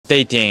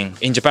dating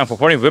in Japan for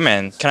foreign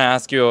women. Can I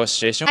ask your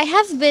situation? I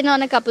have been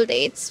on a couple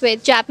dates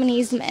with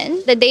Japanese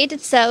men. The date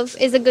itself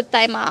is a good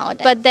time out,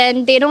 but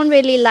then they don't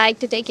really like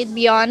to take it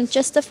beyond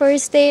just the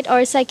first date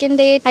or second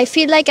date. I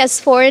feel like as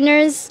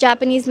foreigners,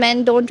 Japanese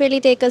men don't really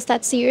take us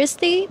that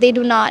seriously. They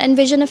do not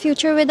envision a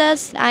future with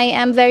us. I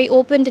am very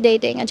open to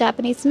dating a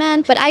Japanese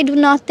man, but I do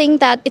not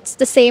think that it's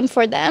the same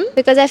for them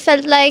because I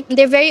felt like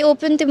they're very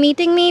open to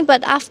meeting me,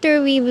 but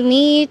after we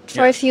meet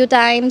for a few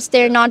times,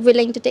 they're not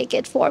willing to take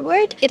it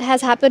forward. It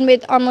has happened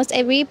with almost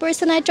every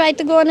person I tried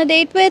to go on a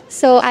date with,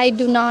 so I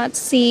do not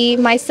see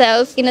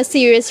myself in a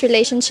serious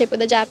relationship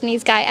with a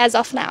Japanese guy as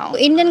of now.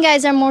 Indian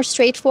guys are more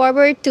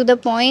straightforward, to the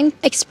point,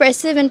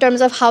 expressive in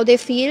terms of how they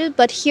feel,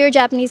 but here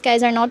Japanese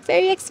guys are not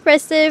very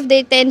expressive.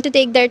 They tend to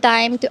take their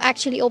time to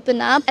actually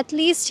open up. At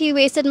least he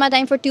wasted my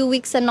time for 2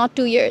 weeks and not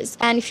 2 years.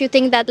 And if you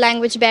think that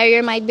language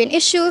barrier might be an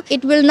issue,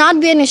 it will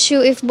not be an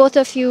issue if both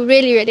of you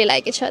really, really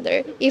like each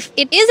other. If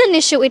it is an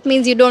issue, it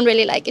means you don't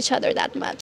really like each other that much.